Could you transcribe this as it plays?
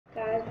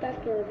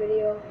back to another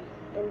video,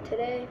 and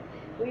today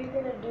we're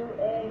gonna do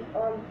a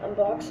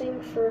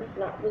unboxing for,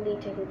 not really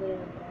technically an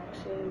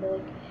unboxing, but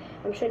like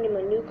I'm showing you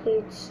my new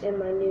cleats and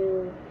my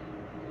new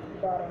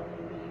bottle I'm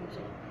gonna be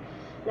using.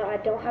 Now I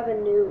don't have a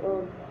new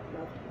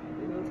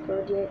mouth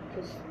guard yet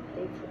because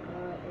they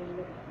forgot,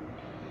 and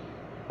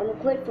I'm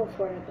grateful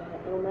for it.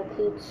 I got my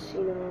cleats.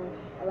 You know,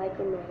 I like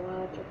them a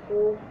lot. They're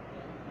cool.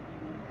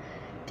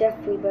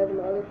 Definitely better than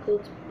my other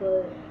cleats,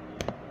 but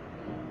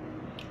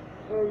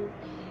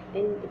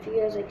and if you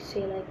guys like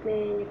say like,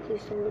 man, your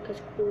cleats don't look as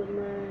cool as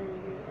mine,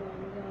 and oh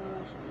my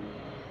gosh,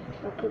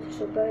 my cleats are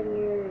so better than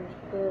yours,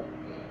 but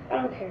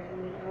I don't care. I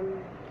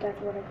mean,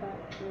 that's what I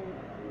got.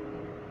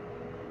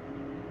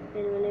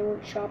 And when they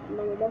went shopping,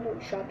 my mom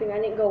went shopping. I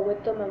didn't go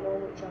with them. My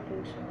mom went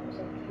shopping, so I was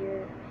like,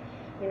 here,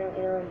 you know.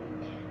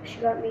 And she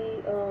got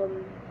me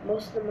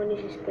most of the money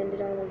she spent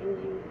it on was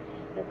usually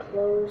my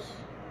clothes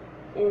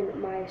and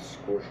my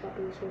school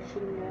shopping, so she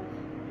didn't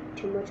have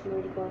too much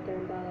money to go out there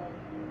and buy like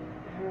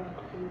her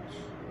clothes.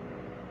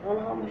 I don't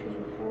know how much it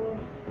was for.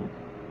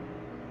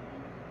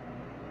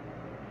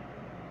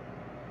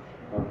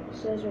 It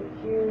says right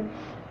here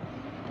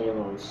they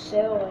were on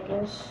sale, I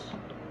guess.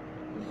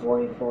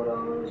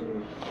 $44,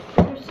 and I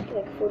was thinking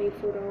like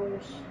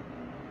 $44,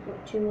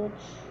 not too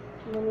much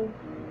money.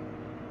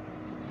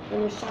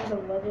 And they're size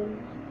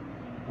 11.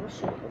 I'll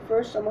show you.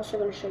 First, I'm also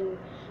going to show you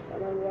my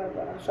water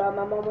bottle. So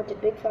my mom went to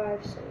Big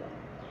Five, so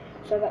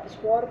I got this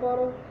water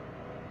bottle.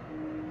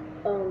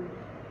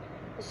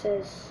 It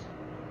says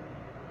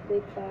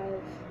Big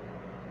Five,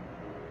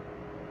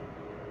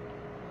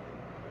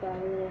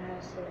 and then it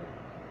has the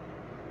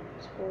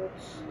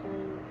sports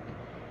thing.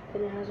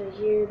 Then it has it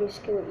here.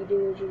 Basically, what you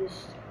do is you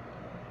just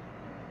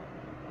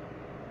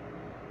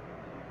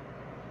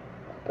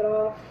put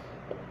off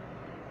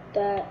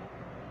that,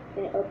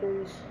 and it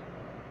opens.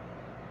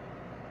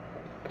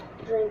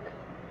 Drink,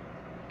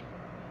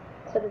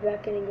 clip it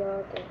back in, and go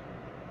out there.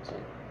 So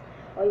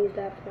I'll use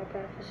that for my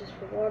practices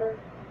for water.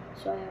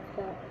 So I have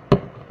that.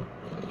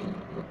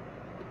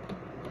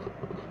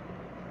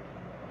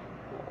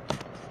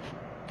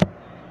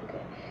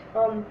 Okay.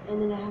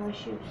 And then I have my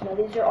shoes. Now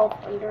these are all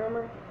Under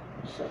Armour.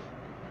 So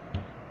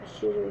my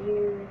shoes are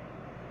here.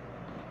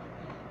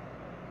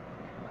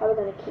 Probably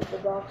gonna keep the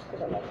box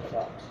because I like the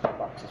box. The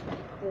box is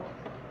pretty cool.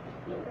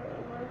 Under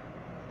Armour.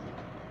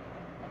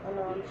 I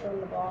know I'm showing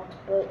the box,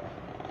 but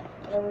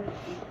whatever.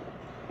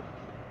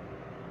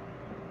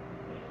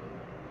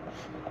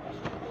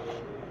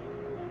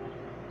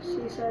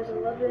 See, size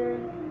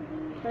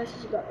 11. Price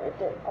is about right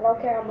there. I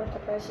don't care how much the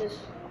price is.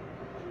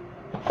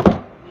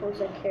 As long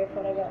as I care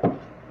for what I got.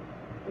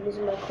 And these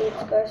are my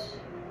cleats, guys.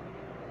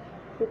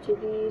 Which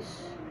of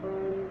these?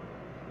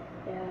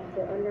 They have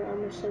the Under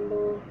Armour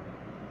symbol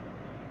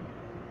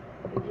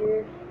over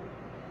here.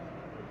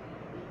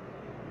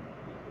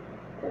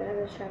 Then I have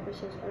a strap that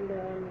says Under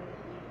Armour.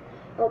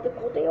 Oh, the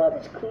cool thing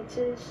about these cleats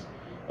is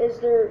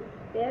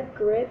they have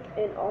grip,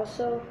 and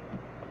also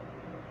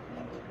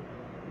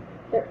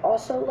they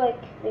also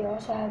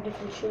have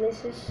different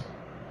shoelaces.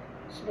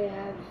 So they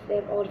have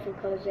all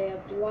different colors. They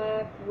have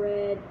black,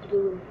 red,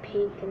 blue, and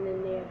pink, and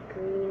then they have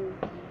green.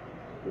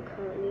 And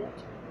currently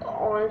that's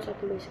on, so I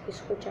can basically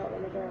switch out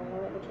whenever I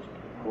want it, which is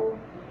pretty cool.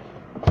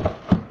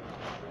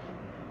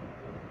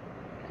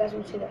 You guys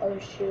want to see the other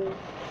shoe?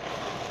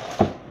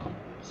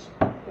 It's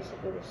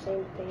basically the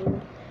same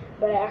thing,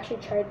 but I actually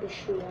tried the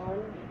shoe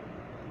on,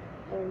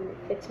 and it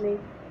fits me.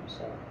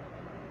 So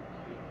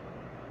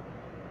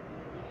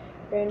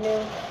brand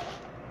new.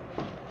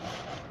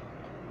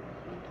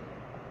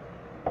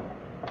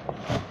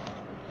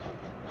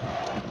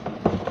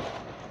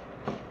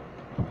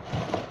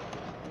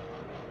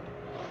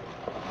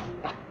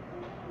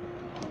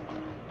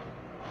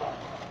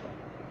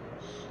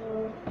 So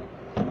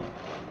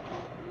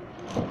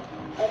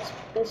that's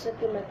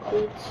basically my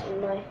cleats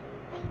and my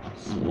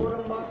sport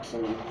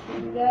unboxing for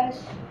you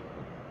guys.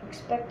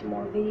 Expect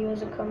more videos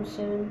to come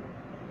soon.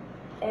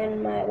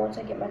 And once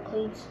I get my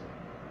cleats,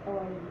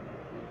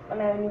 I'm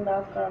having a new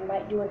mouth guard. I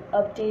might do an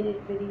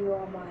updated video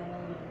on my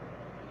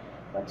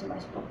what's in my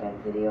sport bag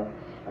video.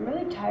 I'm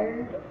really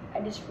tired.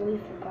 I just really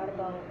forgot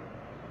about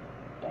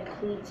my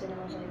cleats, and I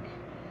was like,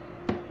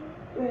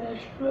 man, I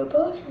should do an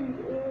unboxing.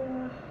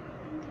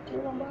 Do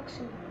an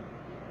unboxing.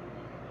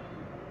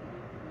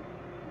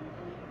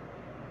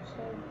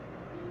 So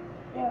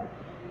yeah,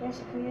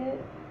 basically it.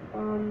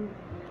 One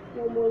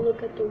more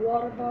look at the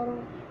water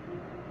bottle.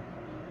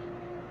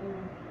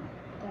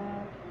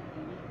 That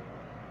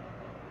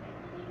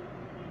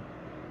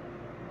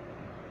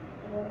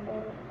water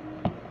bottle.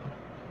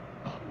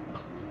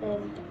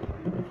 And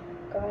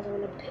guys, I'm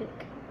gonna pick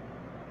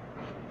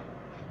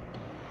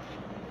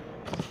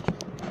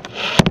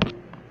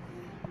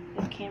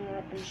the camera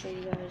up and show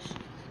you guys.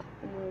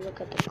 I'm gonna look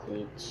at the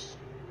cleats.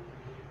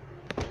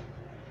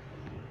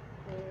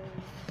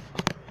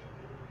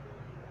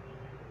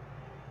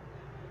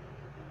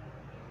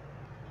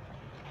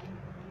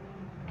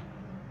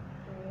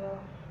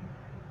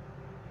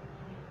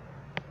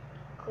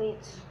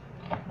 Cleats.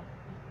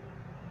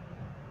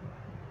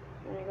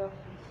 There you go.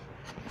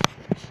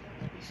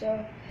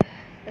 So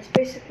that's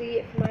basically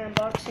it for my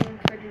unboxing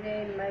for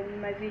today,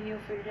 my video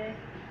for today.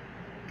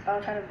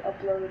 I'll try to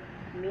upload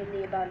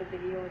mainly about a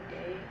video a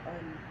day.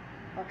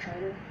 I'll try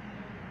to.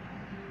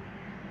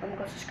 I'm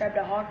gonna subscribe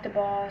to Hawk the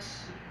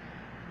Boss,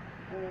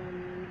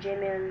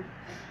 J-Man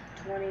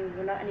 20.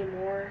 Well, not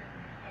anymore.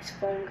 His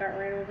phone got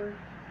ran over,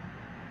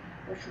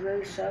 which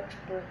really sucks.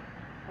 But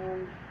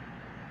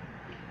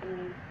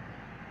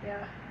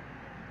yeah,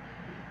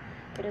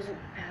 he doesn't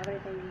have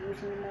anything to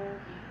use anymore.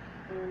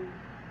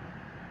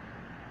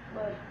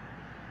 But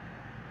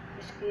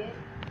basically it.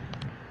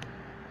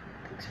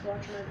 Thanks for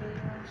watching my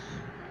videos.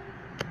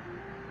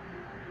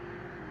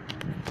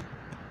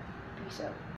 Peace out.